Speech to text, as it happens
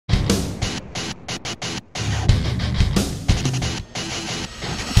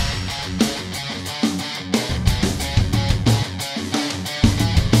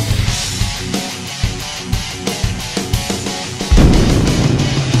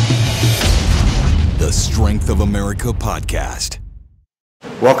the Strength of America podcast.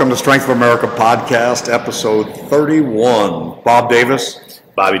 Welcome to Strength of America podcast, episode 31. Bob Davis.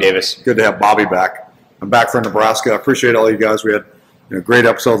 Bobby Davis. Good to have Bobby back. I'm back from Nebraska. I appreciate all you guys. We had a great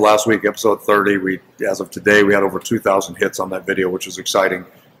episode last week, episode 30. As of today, we had over 2,000 hits on that video, which is exciting.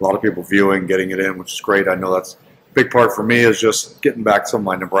 A lot of people viewing, getting it in, which is great. I know that's a big part for me is just getting back some of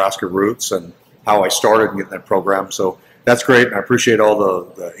my Nebraska roots and how I started and getting that program. So that's great, and I appreciate all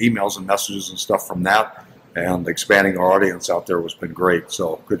the emails and messages and stuff from that, and expanding our audience out there has been great.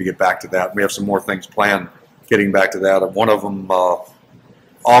 So good to get back to that. We have some more things planned getting back to that. And one of them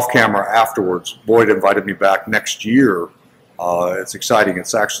off camera afterwards. Boyd invited me back next year. It's exciting.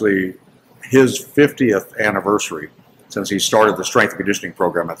 It's actually his 50th anniversary since he started the strength and conditioning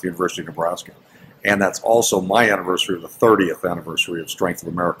program at the University of Nebraska. And that's also my anniversary of the 30th anniversary of Strength of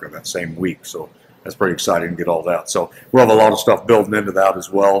America that same week. So that's pretty exciting to get all that. So we'll have a lot of stuff building into that as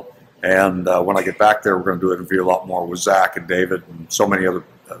well. And when I get back there, we're going to do an interview a lot more with Zach and David and so many other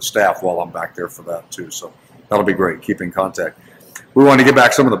staff while I'm back there for that too. So that'll be great. Keep in contact. We want to get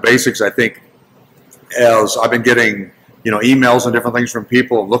back some of the basics. I think as I've been getting, emails and different things from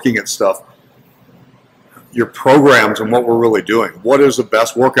people and looking at stuff, your programs and what we're really doing. What is the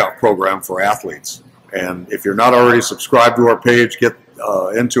best workout program for athletes? And if you're not already subscribed to our page, get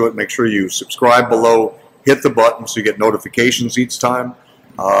into it. Make sure you subscribe below, hit the button so you get notifications each time.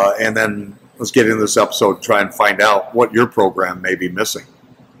 And then let's get into this episode and try and find out what your program may be missing.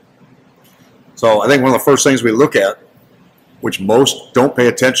 So I think one of the first things we look at, which most don't pay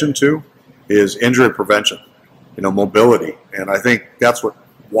attention to, is injury prevention, mobility. And I think that's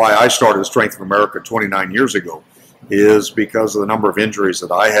why I started Strength of America 29 years ago, is because of the number of injuries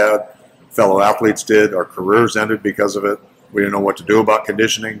that I had, fellow athletes did, our careers ended because of it. We didn't know what to do about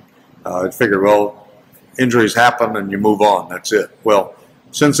conditioning. I figured, well, injuries happen and you move on. That's it. Well,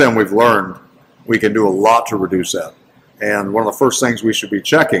 since then we've learned we can do a lot to reduce that. And one of the first things we should be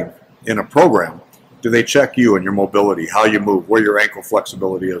checking in a program, do they check you and your mobility, how you move, where your ankle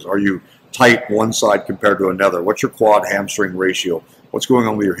flexibility is? Are you tight one side compared to another? What's your quad hamstring ratio? What's going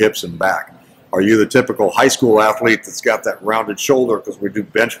on with your hips and back? Are you the typical high school athlete that's got that rounded shoulder because we do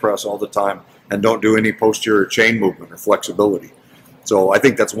bench press all the time and don't do any posterior chain movement or flexibility? So I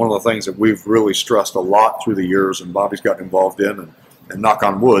think that's one of the things that we've really stressed a lot through the years, and Bobby's gotten involved in, and knock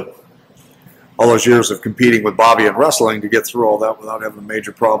on wood, all those years of competing with Bobby in wrestling to get through all that without having a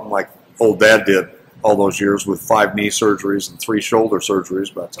major problem like old dad did all those years with 5 knee surgeries and 3 shoulder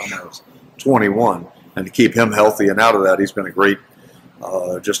surgeries by the time I was 21. And to keep him healthy and out of that, he's been a great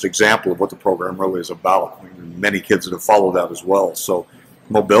just example of what the program really is about. Many kids that have followed that as well. So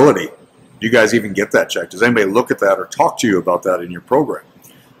mobility, do you guys even get that checked? Does anybody look at that or talk to you about that in your program?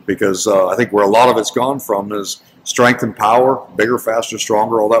 Because I think where a lot of it's gone from is strength and power, bigger, faster,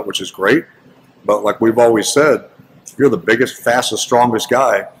 stronger, all that, which is great. But like we've always said, if you're the biggest, fastest, strongest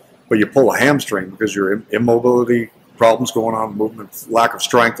guy, but you pull a hamstring because your immobility problems going on, movement, lack of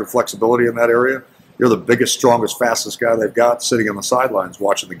strength or flexibility in that area, you're the biggest, strongest, fastest guy they've got sitting on the sidelines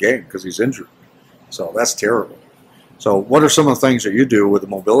watching the game because he's injured. So that's terrible. So what are some of the things that you do with the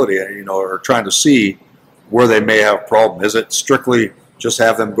mobility, or trying to see where they may have a problem? Is it strictly just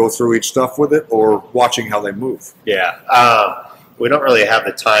have them go through each stuff with it, or watching how they move? Yeah. We don't really have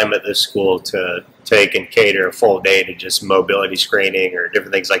the time at this school to take and cater a full day to just mobility screening or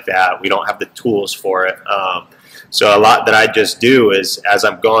different things like that. We don't have the tools for it. So a lot that I just do is as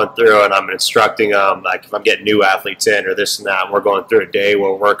I'm going through and I'm instructing them, like if I'm getting new athletes in or this and that, and we're going through a day,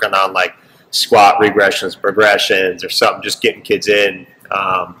 we're working on like squat regressions, progressions or something, just getting kids in.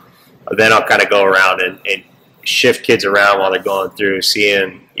 Then I'll kind of go around and shift kids around while they're going through,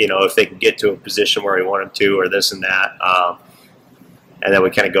 seeing, if they can get to a position where we want them to or this and that. And then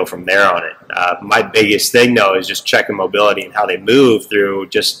we kind of go from there on it. My biggest thing, though, is just checking mobility and how they move through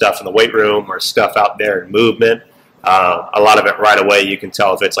just stuff in the weight room or stuff out there in movement. A lot of it right away, you can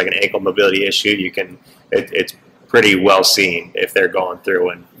tell if it's like an ankle mobility issue. It's pretty well seen if they're going through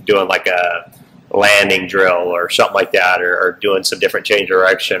and doing like a landing drill or something like that, or doing some different change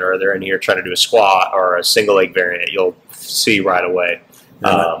direction, or they're in here trying to do a squat or a single leg variant. You'll see right away.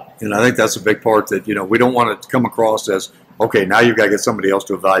 And I think that's a big part that, we don't want it to come across as, okay, now you've got to get somebody else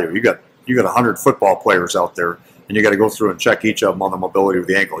to evaluate. You got 100 football players out there, and you got to go through and check each of them on the mobility of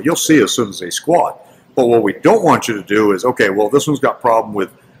the ankle. You'll see as soon as they squat. But what we don't want you to do is, okay, well, this one's got problem with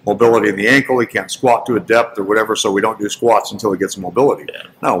mobility in the ankle. He can't squat to a depth or whatever, so we don't do squats until he gets mobility. Yeah.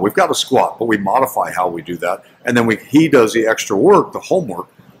 No, we've got to squat, but we modify how we do that. And then he does the extra work, the homework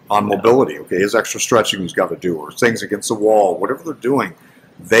on mobility. Okay, his extra stretching he's got to do, or things against the wall, whatever they're doing.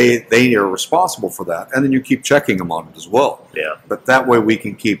 they are responsible for that, and then you keep checking them on it as well. Yeah. But that way we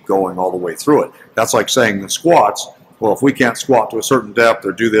can keep going all the way through it. That's like saying the squats. Well, if we can't squat to a certain depth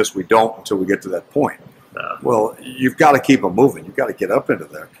or do this, we don't until we get to that point. Well, you've got to keep them moving. You've got to get up into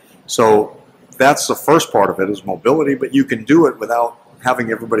there. So that's the first part of it is mobility, but you can do it without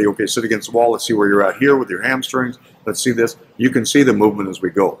having everybody, okay, sit against the wall. Let's see where you're at here with your hamstrings. Let's see this. You can see the movement as we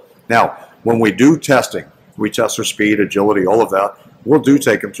go. Now, when we do testing, we test their speed, agility, all of that. We'll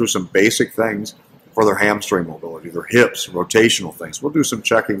take them through some basic things for their hamstring mobility, their hips, rotational things. We'll do some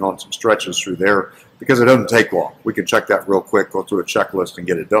checking on some stretches through there because it doesn't take long. We can check that real quick, go through a checklist and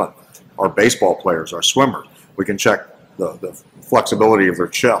get it done. Our baseball players, our swimmers, we can check the flexibility of their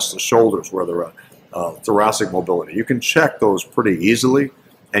chest, the shoulders, where they're at, thoracic mobility. You can check those pretty easily,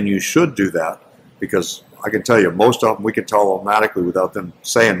 and you should do that because I can tell you most of them we can tell automatically without them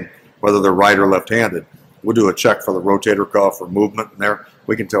saying whether they're right or left-handed. We'll do a check for the rotator cuff or movement in there.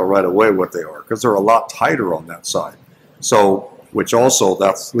 We can tell right away what they are because they're a lot tighter on that side. So, which also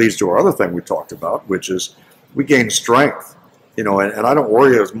that leads to our other thing we talked about, which is we gain strength. You know, and I don't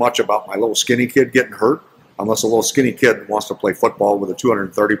worry as much about my little skinny kid getting hurt unless a little skinny kid wants to play football with the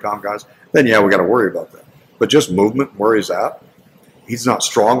 230-pound guys. Then, yeah, we got to worry about that. But just movement, where he's at, he's not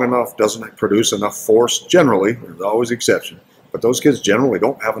strong enough, doesn't produce enough force. Generally, there's always exception. But those kids generally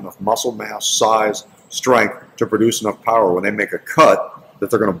don't have enough muscle mass, size, strength to produce enough power when they make a cut that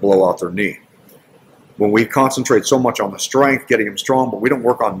they're going to blow out their knee. When we concentrate so much on the strength, getting them strong, but we don't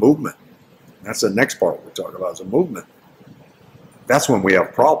work on movement, that's the next part we talk about is the movement. That's when we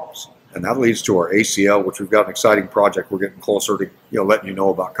have problems. And that leads to our ACL, which we've got an exciting project we're getting closer to letting you know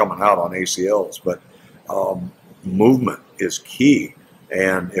about coming out on ACLs. But movement is key.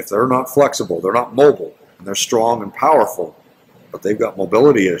 And if they're not flexible, they're not mobile, and they're strong and powerful, but they've got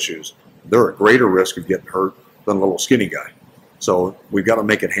mobility issues, they're at greater risk of getting hurt than a little skinny guy. So we've got to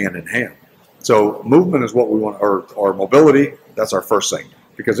make it hand in hand. So movement is what we want, or mobility, that's our first thing,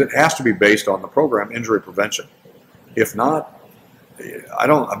 because it has to be based on the program injury prevention. If not,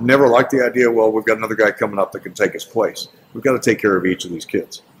 I've never liked the idea, well, we've got another guy coming up that can take his place. We've got to take care of each of these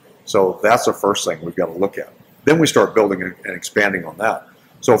kids. So that's the first thing we've got to look at. Then we start building and expanding on that.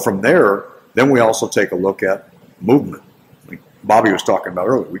 So from there, then we also take a look at movement. Like Bobby was talking about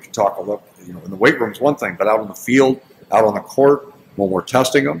earlier, we can talk a lot, in the weight room is one thing, but out on the field, out on the court, when we're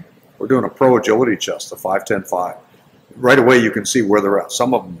testing them, we're doing a pro agility chest, the 5-10-5. Right away you can see where they're at.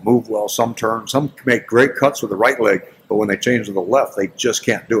 Some of them move well, some turn, some make great cuts with the right leg, but when they change to the left, they just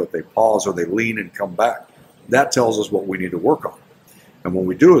can't do it. They pause or they lean and come back. That tells us what we need to work on. And what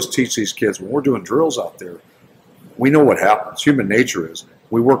we do is teach these kids, when we're doing drills out there, we know what happens. Human nature is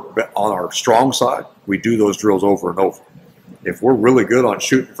we work on our strong side. We do those drills over and over. If we're really good on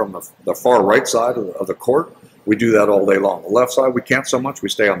shooting from the far right side of the court, we do that all day long. The left side, we can't so much. We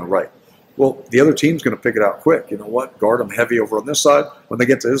stay on the right. Well, the other team's going to pick it out quick. You know what? Guard them heavy over on this side. When they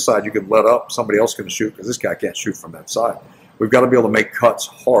get to this side, you can let up. Somebody else can shoot because this guy can't shoot from that side. We've got to be able to make cuts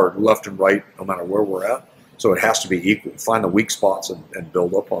hard, left and right, no matter where we're at. So it has to be equal. Find the weak spots and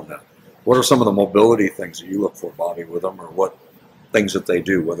build up on that. What are some of the mobility things that you look for, Bobby, with them, or what things that they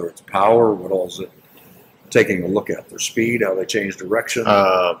do, whether it's power, what all is it taking a look at? Their speed, how they change direction,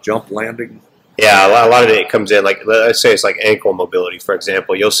 jump landing? Yeah, a lot of it comes in, like, let's say it's like ankle mobility, for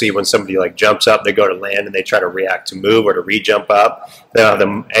example. You'll see when somebody like jumps up, they go to land and they try to react to move or to re-jump up. They don't have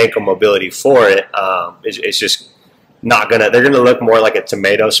the ankle mobility for it. It's just not going to, they're going to look more like a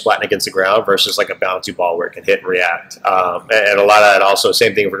tomato splatting against the ground versus like a bouncy ball where it can hit and react. And a lot of that also,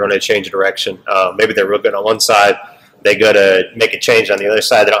 same thing if we're going to change direction. Maybe they're real good on one side. They go to make a change on the other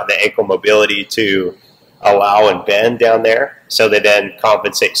side. They don't have the ankle mobility to allow and bend down there, so they then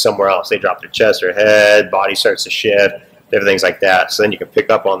compensate somewhere else. They drop their chest or head, body starts to shift, different things like that. So then you can pick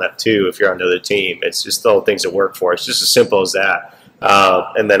up on that too if you're on the other team. It's just the things that work for us. It's just as simple as that.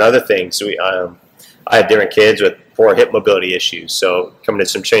 And then other things, I have different kids with poor hip mobility issues. So coming to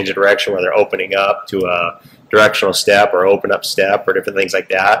some change of direction where they're opening up to a directional step or open up step or different things like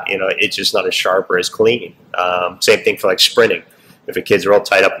that, it's just not as sharp or as clean. Same thing for like sprinting. If a kid's real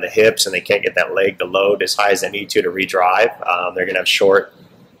tight up in the hips and they can't get that leg to load as high as they need to redrive, they're going to have short,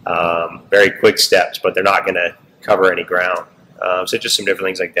 very quick steps, but they're not going to cover any ground. So just some different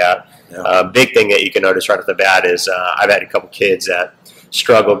things like that. Yeah. Big thing that you can notice right off the bat is I've had a couple kids that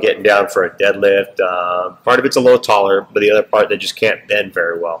struggle getting down for a deadlift. Part of it's a little taller, but the other part, they just can't bend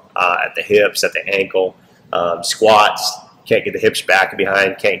very well at the hips, at the ankle. Squats, can't get the hips back and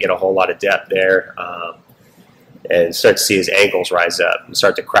behind, can't get a whole lot of depth there. And start to see his ankles rise up and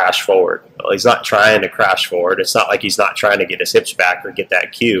start to crash forward. Well, he's not trying to crash forward. It's not like he's not trying to get his hips back or get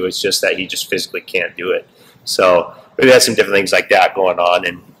that cue. It's just that he just physically can't do it. So we've had some different things like that going on.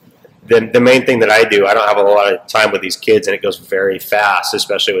 And then the main thing that I do, I don't have a lot of time with these kids, and it goes very fast,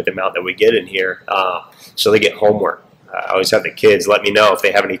 especially with the amount that we get in here. So they get homework. I always have the kids let me know if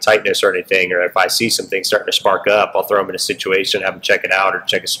they have any tightness or anything, or if I see something starting to spark up, I'll throw them in a situation, have them check it out or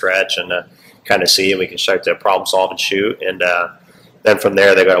check a stretch, and kind of see, and we can start to problem solve and shoot. And then from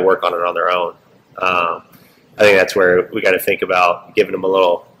there, they got to work on it on their own. I think that's where we got to think about giving them a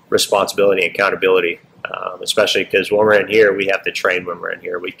little responsibility and accountability, especially because when we're in here, we have to train when we're in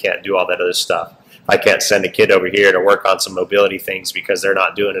here. We can't do all that other stuff. I can't send a kid over here to work on some mobility things because they're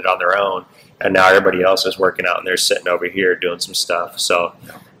not doing it on their own. And now everybody else is working out and they're sitting over here doing some stuff. So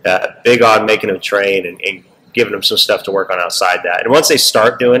big on making them train and giving them some stuff to work on outside that. And once they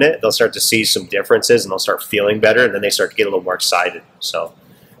start doing it, they'll start to see some differences and they'll start feeling better, and then they start to get a little more excited. So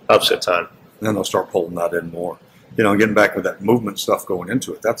helps a ton. And then they'll start pulling that in more. You know, getting back with that movement stuff going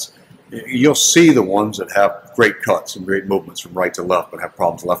into it, you'll see the ones that have great cuts and great movements from right to left, but have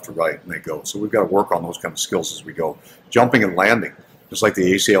problems left to right, and they go. So we've got to work on those kind of skills as we go. Jumping and landing, just like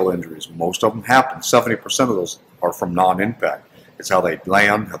the ACL injuries, most of them happen. 70% of those are from non-impact. It's how they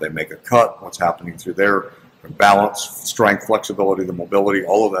land, how they make a cut, what's happening through their balance, strength, flexibility, the mobility,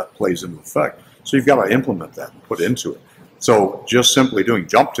 all of that plays into effect. So you've got to implement that and put into it. So just simply doing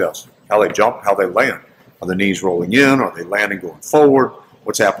jump tests, how they jump, how they land. Are the knees rolling in? Are they landing going forward?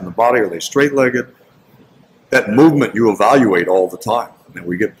 What's happening in the body? Are they straight-legged? That movement you evaluate all the time. And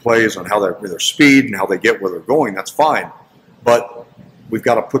we get plays on how their speed and how they get where they're going. That's fine. But we've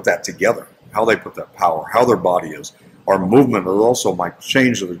got to put that together, how they put that power, how their body is. Our movement also might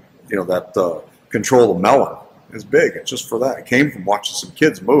change, that control of melon is big. It's just for that. It came from watching some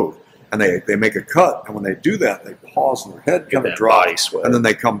kids move, and they make a cut, and when they do that, they pause and their head kind of drops, and then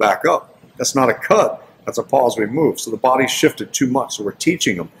they come back up. That's not a cut. That's a pause we move. So the body shifted too much. So we're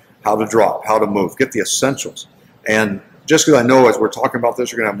teaching them how to drop, how to move, get the essentials. And just because I know as we're talking about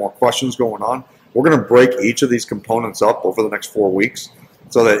this, you're going to have more questions going on, we're going to break each of these components up over the next 4 weeks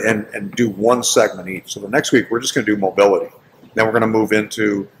so that and do one segment each. So the next week, we're just going to do mobility. Then we're going to move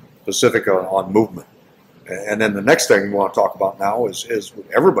into specific on movement. And then the next thing we want to talk about now is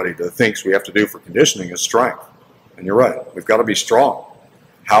everybody that thinks we have to do for conditioning is strength. And you're right. We've got to be strong.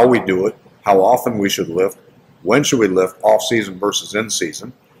 How we do it, how often we should lift, when should we lift, off-season versus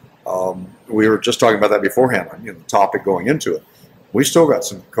in-season. We were just talking about that beforehand, the topic going into it. We still got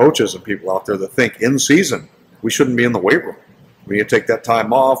some coaches and people out there that think in-season we shouldn't be in the weight room. We need to take that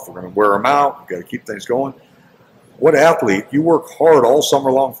time off. We're going to wear them out. We've got to keep things going. What athlete, you work hard all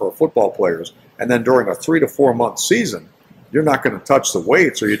summer long for our football players, and then during a 3 to 4 month season, you're not going to touch the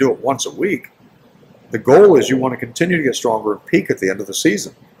weights or you do it once a week. The goal is you want to continue to get stronger and peak at the end of the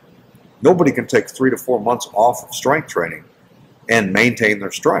season. Nobody can take 3 to 4 months off of strength training and maintain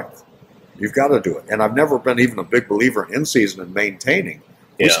their strength. You've got to do it. And I've never been even a big believer in season and maintaining.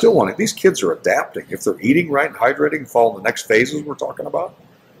 We still want it. These kids are adapting. If they're eating right and hydrating and following the next phases we're talking about,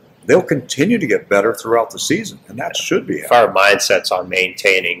 they'll continue to get better throughout the season, and that should be happening. If our mindset's on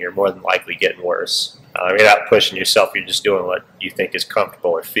maintaining, you're more than likely getting worse. You're not pushing yourself. You're just doing what you think is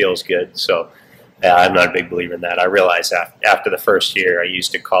comfortable or feels good. So I'm not a big believer in that. I realized after the first year, I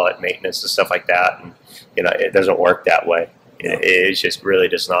used to call it maintenance and stuff like that, and it doesn't work that way. It just really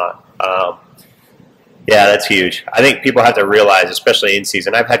does not. Yeah, that's huge. I think people have to realize, especially in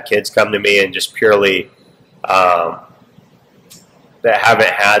season, I've had kids come to me and just purely that haven't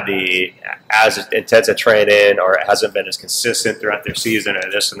had as intense a training, or it hasn't been as consistent throughout their season, or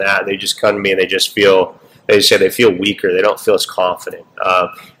this and that. They just come to me and they say they feel weaker. They don't feel as confident.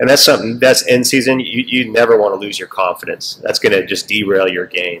 And that's something that's in season. You never want to lose your confidence. That's going to just derail your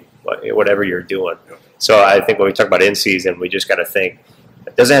game, whatever you're doing. So I think when we talk about in season, we just got to think,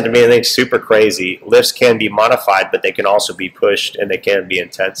 it doesn't have to be anything super crazy. Lifts can be modified, but they can also be pushed, and they can be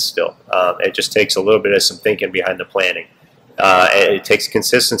intense still. It just takes a little bit of some thinking behind the planning. And it takes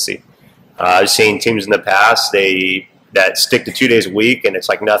consistency. I've seen teams in the past that stick to 2 days a week, and it's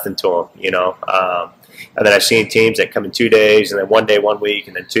like nothing to them, And then I've seen teams that come in 2 days, and then 1 day 1 week,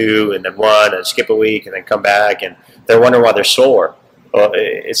 and then 2, and then 1, and skip a week, and then come back, and they're wondering why they're sore. Well,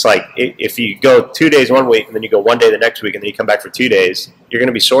 it's like if you go 2 days 1 week, and then you go 1 day the next week, and then you come back for 2 days, you're going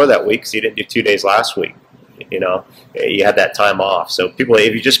to be sore that week because you didn't do 2 days last week. You had that time off. So people,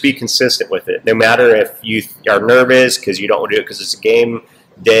 if you just be consistent with it, no matter if you are nervous because you don't want to do it because it's a game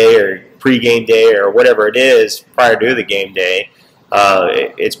day or pre-game day or whatever it is prior to the game day,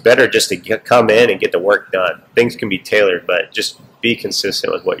 it's better just to come in and get the work done. Things can be tailored, but just be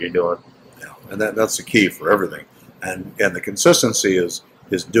consistent with what you're doing. Yeah, and that's the key for everything. And the consistency is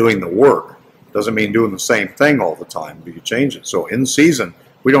doing the work. Doesn't mean doing the same thing all the time, but you change it. So in season,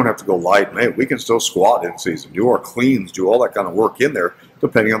 We don't have to go light and heavy. We can still squat in season, do our cleans, do all that kind of work in there,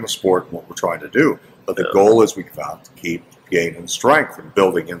 depending on the sport and what we're trying to do. But the goal is we've got to keep gaining strength and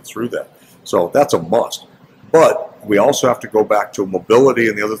building in through that. So that's a must. But we also have to go back to mobility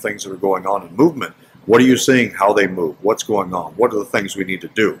and the other things that are going on in movement. What are you seeing? How they move? What's going on? What are the things we need to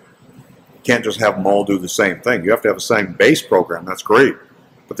do? You can't just have them all do the same thing. You have to have the same base program. That's great.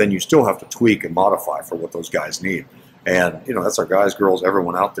 But then you still have to tweak and modify for what those guys need. And, you know, that's our guys, girls,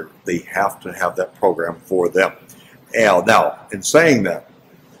 everyone out there. They have to have that program for them. And now, in saying that,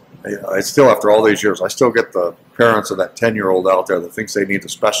 I still, after all these years, I still get the parents of that 10-year-old out there that thinks they need a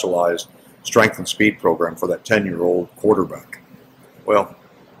specialized strength and speed program for that 10-year-old quarterback. Well,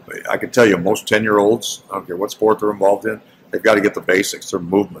 I can tell you most 10-year-olds, I don't care what sport they're involved in, they've got to get the basics, their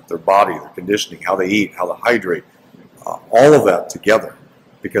movement, their body, their conditioning, how they eat, how they hydrate, all of that together.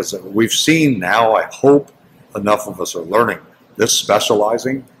 Because we've seen now, I hope enough of us are learning this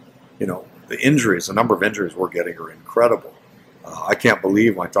specializing, you know, the injuries, the number of injuries we're getting are incredible. I can't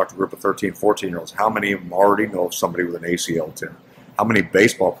believe when I talk to a group of 13, 14-year-olds, how many of them already know of somebody with an ACL tear. How many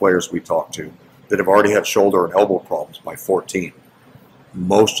baseball players we talk to that have already had shoulder and elbow problems by 14.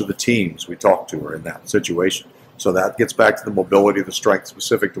 Most of the teams we talk to are in that situation. So that gets back to the mobility, the strength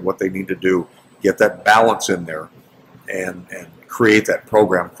specific to what they need to do, get that balance in there and create that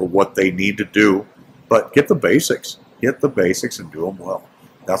program for what they need to do. But get the basics and do them well.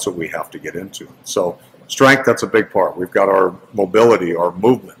 That's what we have to get into. So strength, that's a big part. We've got our mobility, our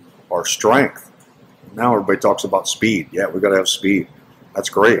movement, our strength. Now everybody talks about speed. Yeah, we've got to have speed. That's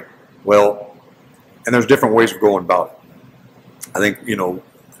great. Well, and there's different ways of going about it. I think, you know,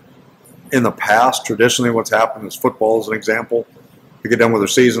 in the past, traditionally what's happened is football is an example. They get done with their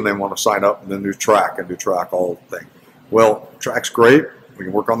season, they want to sign up and then do track all the thing. Well, track's great. We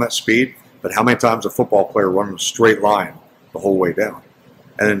can work on that speed. But how many times a football player runs a straight line the whole way down?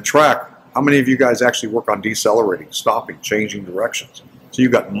 And in track, how many of you guys actually work on decelerating, stopping, changing directions? So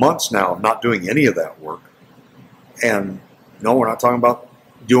you've got months now of not doing any of that work. And no, we're not talking about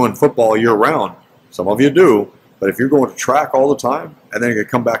doing football year round. Some of you do. But if you're going to track all the time and then you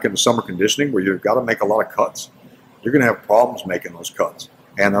come back into summer conditioning where you've got to make a lot of cuts, you're going to have problems making those cuts.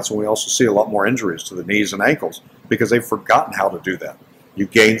 And that's when we also see a lot more injuries to the knees and ankles because they've forgotten how to do that. You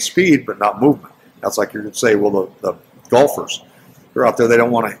gain speed but not movement. That's like you could say, well, the golfers, they're out there, they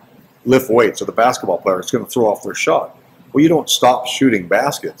don't want to lift weights, or the basketball player is going to throw off their shot. Well, you don't stop shooting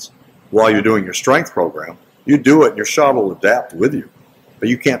baskets while you're doing your strength program. You do it and your shot will adapt with you. But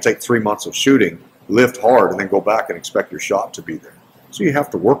you can't take 3 months of shooting, lift hard, and then go back and expect your shot to be there. So you have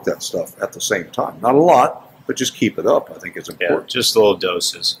to work that stuff at the same time. Not a lot, but just keep it up, I think is important. Yeah, just little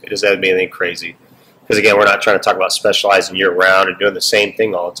doses. It doesn't have to be anything crazy. Because, again, we're not trying to talk about specializing year-round and doing the same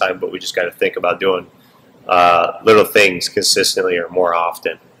thing all the time, but we just got to think about doing little things consistently or more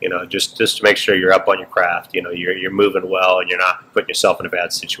often. You know, just to make sure you're up on your craft. You know, you're moving well and you're not putting yourself in a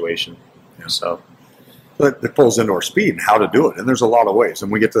bad situation. Yeah. So it pulls into our speed and how to do it. And there's a lot of ways.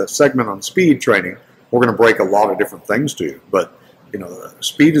 And we get to that segment on speed training, we're going to break a lot of different things to you. But, you know,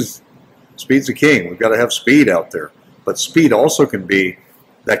 speed's the king. We've got to have speed out there. But speed also can be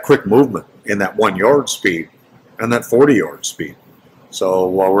that quick movement in that 1 yard speed and that 40 yard speed. So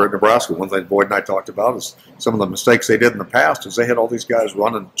while we're at Nebraska, one thing Boyd and I talked about is some of the mistakes they did in the past is they had all these guys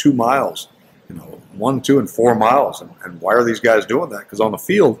running 2 miles, you know, 1, 2, and 4 miles. And why are these guys doing that? Because on the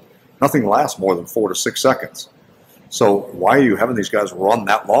field, nothing lasts more than 4 to 6 seconds. So why are you having these guys run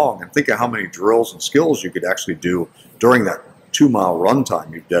that long? And think of how many drills and skills you could actually do during that 2 mile run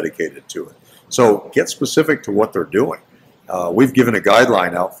time you've dedicated to it. So get specific to what they're doing. We've given a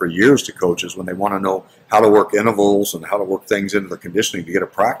guideline out for years to coaches when they want to know how to work intervals and how to work things into the conditioning to get a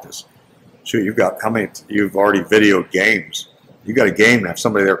practice. Shoot, you've got how many? You've already videoed games. You got a game and have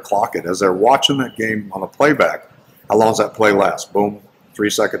somebody there clock it as they're watching that game on a playback. How long does that play last? Boom, 3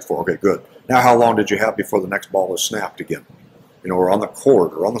 seconds, 4. Okay, good. Now, how long did you have before the next ball is snapped again? You know, or on the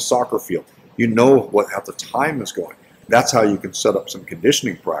court or on the soccer field. You know how the time is going. That's how you can set up some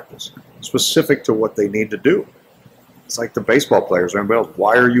conditioning practice specific to what they need to do. It's like the baseball players or anybody else.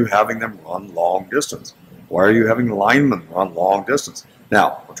 Why are you having them run long distance? Why are you having linemen run long distance?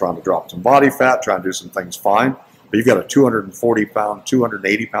 Now, we're trying to drop some body fat, trying to do some things fine, but you've got a 240-pound,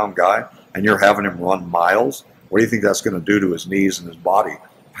 280-pound guy, and you're having him run miles. What do you think that's going to do to his knees and his body,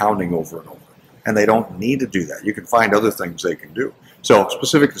 pounding over and over? And they don't need to do that. You can find other things they can do. So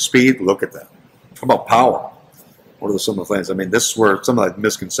specific to speed, look at that. How about power? What are some of the things? I mean, this is where some of the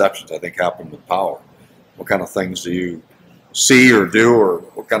misconceptions, I think, happen with power. What kind of things do you see or do, or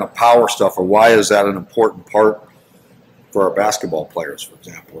what kind of power stuff, or why is that an important part? for our basketball players, for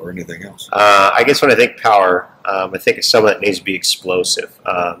example, or anything else? I guess when I think power, I think it's someone that needs to be explosive.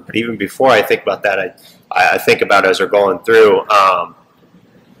 But even before I think about that, I think about as we're going through,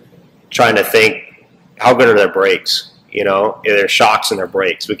 trying to think how good are their brakes. You know, their shocks and their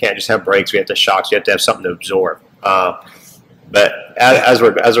brakes. We can't just have brakes. We have to shocks. We have to have something to absorb. But as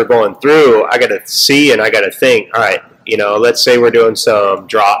we're going through, I got to see and I got to think. All right, you know, let's say we're doing some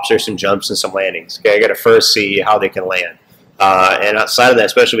drops or some jumps and some landings. Okay, I got to first see how they can land. And outside of that,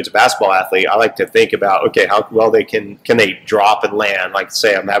 especially if it's a basketball athlete, I like to think about, okay, how well they can they drop and land. Like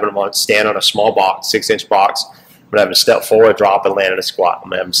say I'm having them stand on a small box, 6-inch box. I'm going to have them step forward, drop, and land in a squat. I'm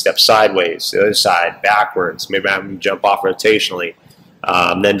going to have them step sideways, the other side, backwards. Maybe I have them jump off rotationally.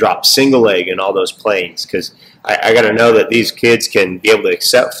 Then drop single leg in all those planes, because I got to know that these kids can be able to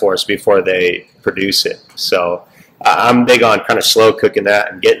accept force before they produce it. So I'm big on kind of slow cooking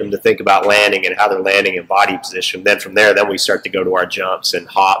that and getting them to think about landing and how they're landing in body position. Then from there, then we start to go to our jumps and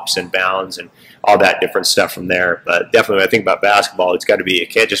hops and bounds and all that different stuff from there. But definitely when I think about basketball, it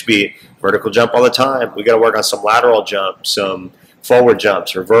can't just be vertical jump all the time. We got to work on some lateral jumps, some forward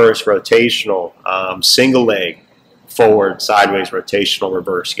jumps, reverse, rotational, single leg, forward, sideways, rotational,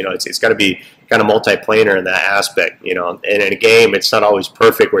 reverse. You know, it's got to be kind of multi-planar in that aspect. You know, and in a game, it's not always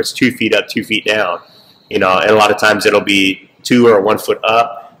perfect where it's 2 feet up, 2 feet down. You know, and a lot of times it'll be 2 or 1 foot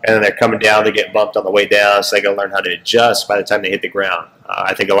up, and then they're coming down, they get bumped on the way down, so they got to learn how to adjust by the time they hit the ground.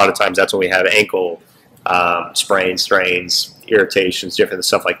 I think a lot of times that's when we have ankle sprains, strains, irritations, different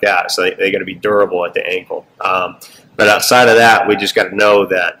stuff like that. So they got to be durable at the ankle. But outside of that, we just got to know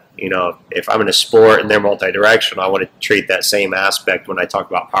that, you know, if I'm in a sport and they're multi-directional, I want to treat that same aspect when I talk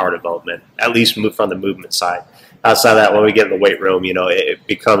about power development, at least move from the movement side. Outside of that, when we get in the weight room, you know, it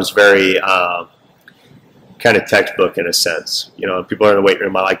becomes very kind of textbook in a sense. You know, when people are in the weight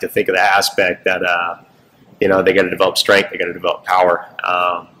room, I like to think of the aspect that, you know, they got to develop strength, they got to develop power,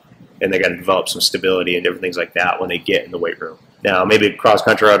 and they got to develop some stability and different things like that when they get in the weight room. Now, maybe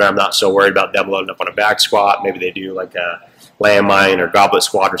cross-country rower, I'm not so worried about them loading up on a back squat. Maybe they do like a landmine or goblet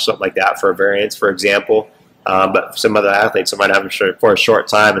squat or something like that for a variance, for example. But some other athletes, they might have them for a short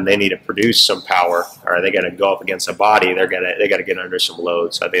time and they need to produce some power, or they got to go up against a body. They got to get under some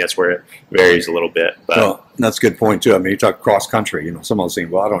load. So I think that's where it varies a little bit. But well, that's a good point too. I mean, you talk cross country. You know, someone's saying,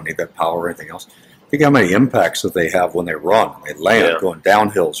 "Well, I don't need that power or anything else." Think how many impacts that they have when they run, they land, going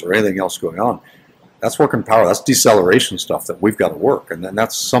down hills, or anything else going on. That's working power. That's deceleration stuff that we've got to work, and then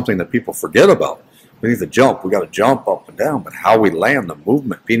that's something that people forget about. We need to jump. We got to jump up and down, but how we land, the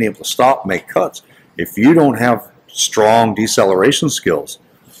movement, being able to stop, make cuts. If you don't have strong deceleration skills,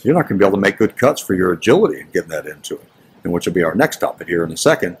 you're not going to be able to make good cuts for your agility and getting that into it, and which will be our next topic here in a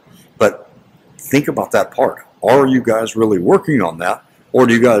second. But think about that part. Are you guys really working on that, or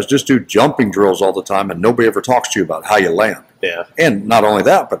do you guys just do jumping drills all the time and nobody ever talks to you about how you land? Yeah. And not only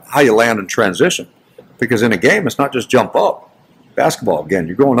that, but how you land in transition. Because in a game, it's not just jump up. Basketball, again,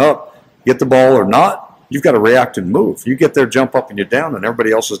 you're going up, get the ball or not, you've got to react and move. You get there, jump up, and you're down, and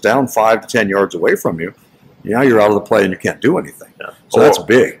everybody else is down 5 to 10 yards away from you. Now you're out of the play and you can't do anything. Yeah. So that's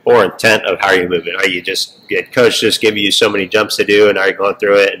big. Or intent of how you're moving. Are you just get coach just giving you so many jumps to do, and are you going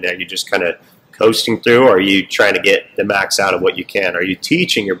through it, and then you're just kind of coasting through, or are you trying to get the max out of what you can? Are you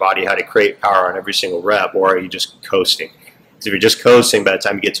teaching your body how to create power on every single rep, or are you just coasting? Because if you're just coasting, by the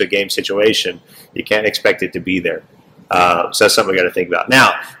time you get to a game situation, you can't expect it to be there. So that's something we got to think about.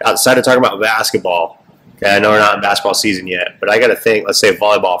 Now, outside of talking about basketball, okay, I know we're not in basketball season yet, but I got to think, let's say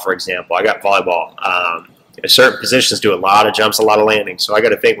volleyball, for example. I got volleyball. Certain positions do a lot of jumps, a lot of landings. So I got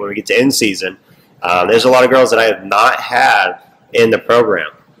to think when we get to end season, there's a lot of girls that I have not had in the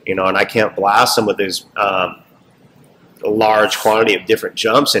program, you know, and I can't blast them with this large quantity of different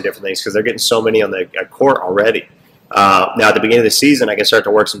jumps and different things because they're getting so many on the court already. Now, at the beginning of the season, I can start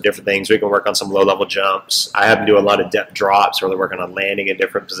to work some different things. We can work on some low-level jumps. I have to do a lot of depth drops where they're working on landing in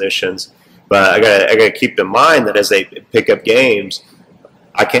different positions. But I gotta keep in mind that as they pick up games,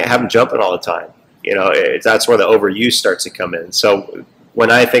 I can't have them jumping all the time. You know, that's where the overuse starts to come in. So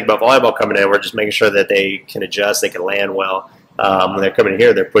when I think about volleyball coming in, we're just making sure that they can adjust, they can land well. When they're coming in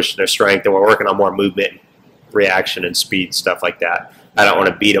here, they're pushing their strength, and we're working on more movement, reaction, and speed, stuff like that. I don't want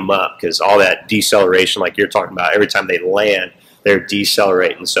to beat them up because all that deceleration, like you're talking about, every time they land, they're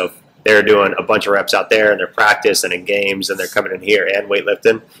decelerating. So if they're doing a bunch of reps out there in their practice and in games, and they're coming in here and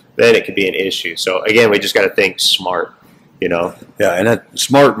weightlifting, then it could be an issue. So again, we just got to think smart, you know. Yeah, and that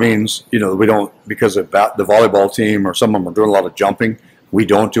smart means, you know, we don't, because of the volleyball team or some of them are doing a lot of jumping, we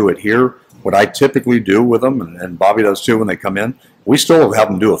don't do it here. What I typically do with them, and Bobby does too when they come in, we still have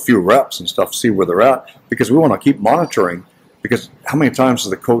them do a few reps and stuff, see where they're at, because we want to keep monitoring. Because how many times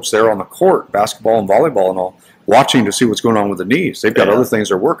is the coach there on the court, basketball and volleyball and all, watching to see what's going on with the knees. They've got other things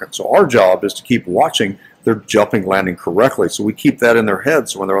they're working. So our job is to keep watching their jumping, landing correctly. So we keep that in their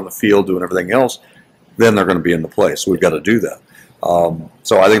heads. So when they're on the field doing everything else, then they're going to be in the play. So we've got to do that.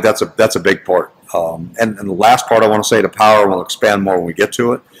 So I think that's a big part. And the last part I want to say to power, and we'll expand more when we get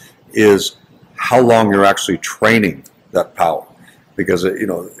to it, is how long you're actually training that power. Because, you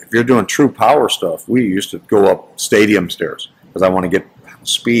know, if you're doing true power stuff, we used to go up stadium stairs because I want to get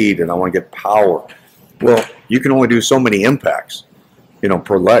speed and I want to get power. Well, you can only do so many impacts, you know,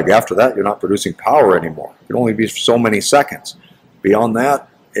 per leg. After that, you're not producing power anymore. It can only be so many seconds. Beyond that,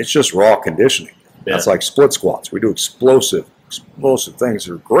 it's just raw conditioning. Yeah. That's like split squats. We do explosive things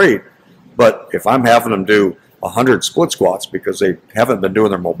that are great, but if I'm having them do 100 split squats because they haven't been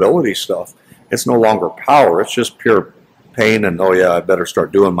doing their mobility stuff, it's no longer power. It's just pure pain and, oh yeah, I better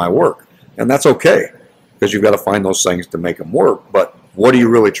start doing my work. And that's okay, because you've got to find those things to make them work. But what are you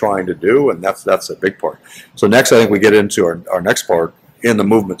really trying to do? And that's a big part. So next, I think we get into our next part in the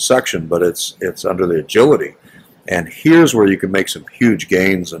movement section, but it's under the agility. And here's where you can make some huge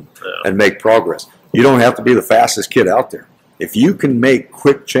gains and make progress. You don't have to be the fastest kid out there. If you can make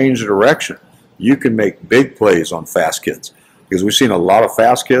quick change of direction, you can make big plays on fast kids. Because we've seen a lot of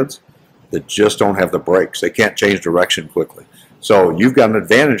fast kids that just don't have the brakes. They can't change direction quickly. So you've got an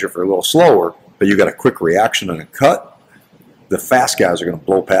advantage if you're a little slower, but you've got a quick reaction and a cut. The fast guys are going to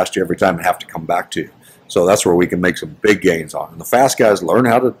blow past you every time and have to come back to you. So that's where we can make some big gains on. And the fast guys learn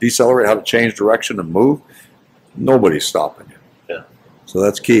how to decelerate, how to change direction and move. Nobody's stopping you. Yeah. So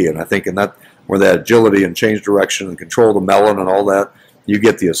that's key. And I think in that, where that agility and change direction and control the melon and all that, you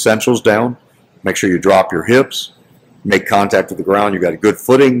get the essentials down. Make sure you drop your hips, make contact with the ground. You got a good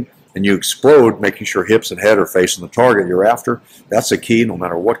footing, and you explode, making sure hips and head are facing the target you're after. That's the key, no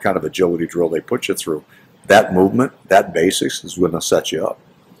matter what kind of agility drill they put you through. That movement, that basics is going to set you up.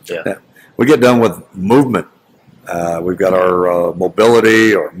 Yeah. Now, we get done with movement. We've got our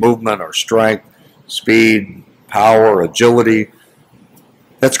mobility, our movement, our strength, speed, power, agility.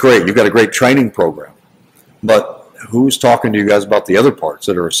 That's great. You've got a great training program. But who's talking to you guys about the other parts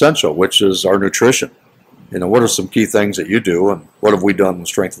that are essential, which is our nutrition? You know, what are some key things that you do, and what have we done with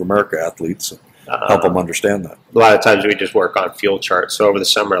Strength of America athletes and help them understand that? A lot of times we just work on field charts. So over the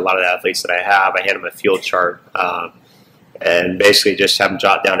summer, a lot of the athletes that I have, I hand them a field chart and basically just have them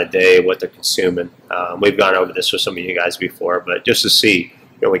jot down a day what they're consuming. We've gone over this with some of you guys before, but just to see,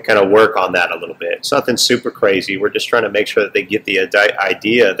 you know, we kind of work on that a little bit. It's nothing super crazy. We're just trying to make sure that they get the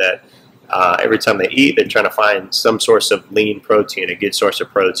idea that every time they eat, they're trying to find some source of lean protein, a good source of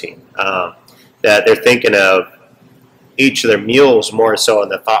protein. That they're thinking of each of their meals more so in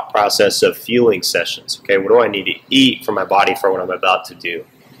the thought process of fueling sessions. Okay, what do I need to eat for my body for what I'm about to do?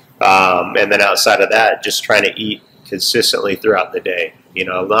 And then outside of that, just trying to eat consistently throughout the day. You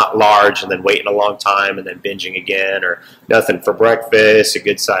know, not large and then waiting a long time and then binging again, or nothing for breakfast, a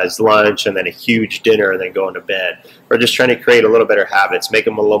good-sized lunch, and then a huge dinner and then going to bed. We're just trying to create a little better habits, make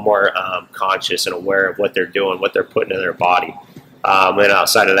them a little more conscious and aware of what they're doing, what they're putting in their body. And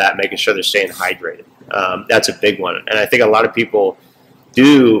outside of that, making sure they're staying hydrated. That's a big one. And I think a lot of people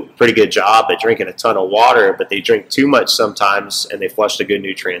do a pretty good job at drinking a ton of water, but they drink too much sometimes and they flush the good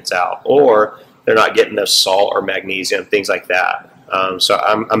nutrients out. Or they're not getting enough salt or magnesium, things like that. So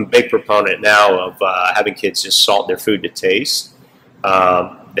I'm a big proponent now of having kids just salt their food to taste.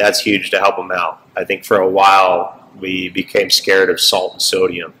 That's huge to help them out. I think for a while we became scared of salt and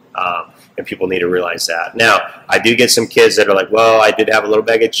sodium. And people need to realize that. Now, I do get some kids that are like, well, I did have a little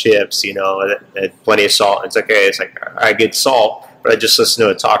bag of chips, you know, that had plenty of salt. It's okay. It's like, all right, good salt. But I just listened to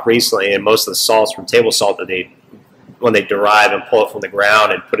a talk recently, and most of the salts from table salt that when they derive and pull it from the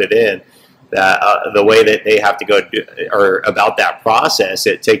ground and put it in, that the way that they have to go or about that process,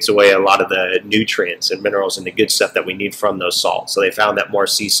 it takes away a lot of the nutrients and minerals and the good stuff that we need from those salts. So they found that more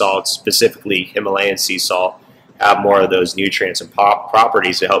sea salts, specifically Himalayan sea salt, have more of those nutrients and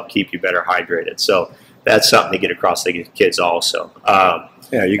properties to help keep you better hydrated. So that's something to get across to the kids also.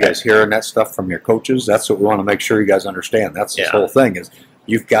 Yeah, you guys hearing that stuff from your coaches? That's what we want to make sure you guys understand. That's the whole thing, is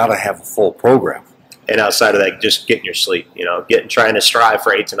you've got to have a full program. And outside of that, just getting your sleep, you know, trying to strive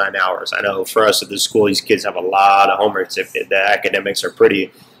for 8 to 9 hours. I know for us at the school, these kids have a lot of homework. The academics are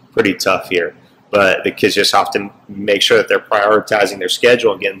pretty tough here. But the kids just have to make sure that they're prioritizing their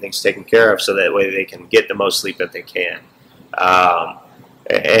schedule and getting things taken care of so that way they can get the most sleep that they can.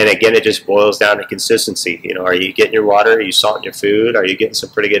 And again, it just boils down to consistency. You know, are you getting your water? Are you salting your food? Are you getting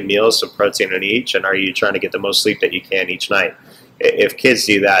some pretty good meals, some protein in each? And are you trying to get the most sleep that you can each night? If kids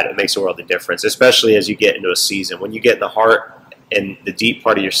do that, it makes a world of difference, especially as you get into a season. When you get in the heart and the deep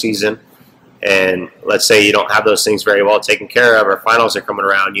part of your season, And let's say you don't have those things very well taken care of, or finals are coming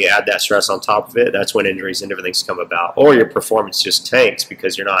around, you add that stress on top of it, that's when injuries and different things come about. Or your performance just tanks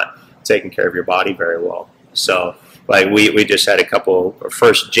because you're not taking care of your body very well. So, like, we just had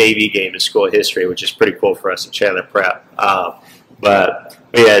first JV game in school history, which is pretty cool for us at Chandler Prep. But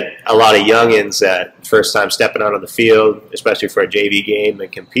we had a lot of youngins that first time stepping out on the field, especially for a JV game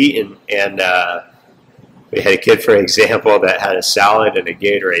and competing, and we had a kid, for example, that had a salad and a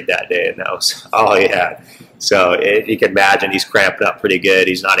Gatorade that day, and that was all he had. So you can imagine he's cramped up pretty good.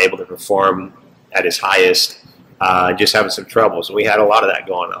 He's not able to perform at his highest, just having some troubles. And we had a lot of that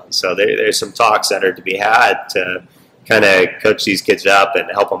going on. So there's some talks that are to be had to kind of coach these kids up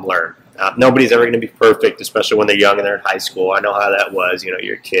and help them learn. Nobody's ever going to be perfect, especially when they're young and they're in high school. I know how that was. You know,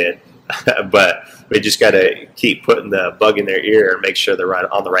 you're a kid. But we just got to keep putting the bug in their ear and make sure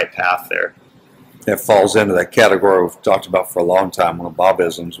they're on the right path there. It falls into that category we've talked about for a long time, one of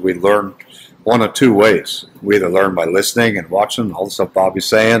Bobisms. We learn one of two ways. We either learn by listening and watching all the stuff Bobby's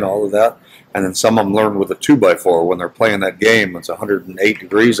saying, all of that, and then some of them learn with a 2x4 when they're playing that game. It's 108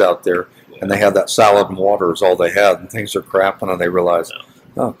 degrees out there, and they have that salad and water is all they had, and things are crapping, and they realize,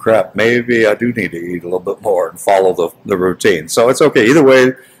 oh, crap, maybe I do need to eat a little bit more and follow the routine. So it's okay. Either way,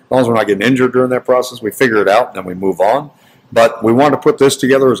 as long as we're not getting injured during that process, we figure it out, and then we move on. But we want to put this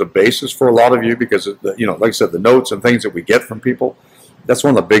together as a basis for a lot of you because, you know, like I said, the notes and things that we get from people, that's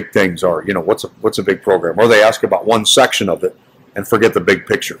one of the big things are, you know, what's a big program? Or they ask about one section of it and forget the big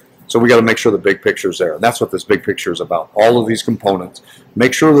picture. So we got to make sure the big picture is there. And that's what this big picture is about, all of these components.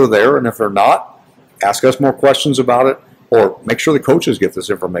 Make sure they're there, and if they're not, ask us more questions about it, or make sure the coaches get this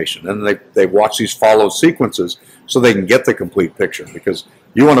information and they watch these follow sequences so they can get the complete picture, because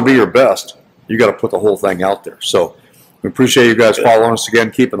you want to be your best, you got to put the whole thing out there. So we appreciate you guys following us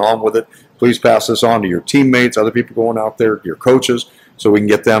again, keeping on with it. Please pass this on to your teammates, other people going out there, your coaches, so we can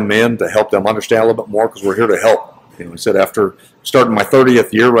get them in to help them understand a little bit more, because we're here to help. You know, we said after starting my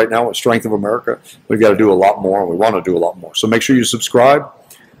 30th year right now with Strength of America, we've got to do a lot more, and we want to do a lot more. So make sure you subscribe,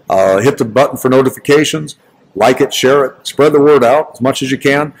 hit the button for notifications, like it, share it, spread the word out as much as you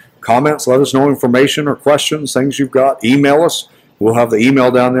can. Comments, let us know information or questions, things you've got. Email us. We'll have the email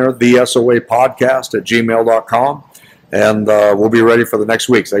down there, theSOApodcast@gmail.com. And we'll be ready for the next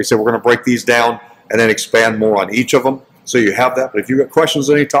week. So like I said, we're going to break these down and then expand more on each of them. So you have that. But if you've got questions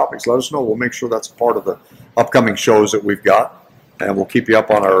on any topics, let us know. We'll make sure that's a part of the upcoming shows that we've got. And we'll keep you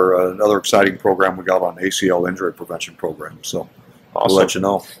up on our another exciting program we got on ACL injury prevention program. So Awesome. We'll let you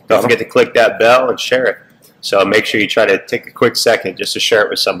know. Don't forget to click that bell and share it. So make sure you try to take a quick second just to share it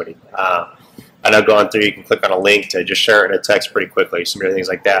with somebody. I know going through, you can click on a link to just share it in a text pretty quickly, some other things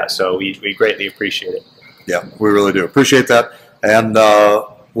like that. So we greatly appreciate it. Yeah, we really do. Appreciate that. And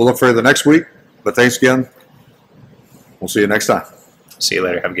we'll look for you the next week. But thanks again. We'll see you next time. See you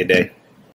later. Have a good day.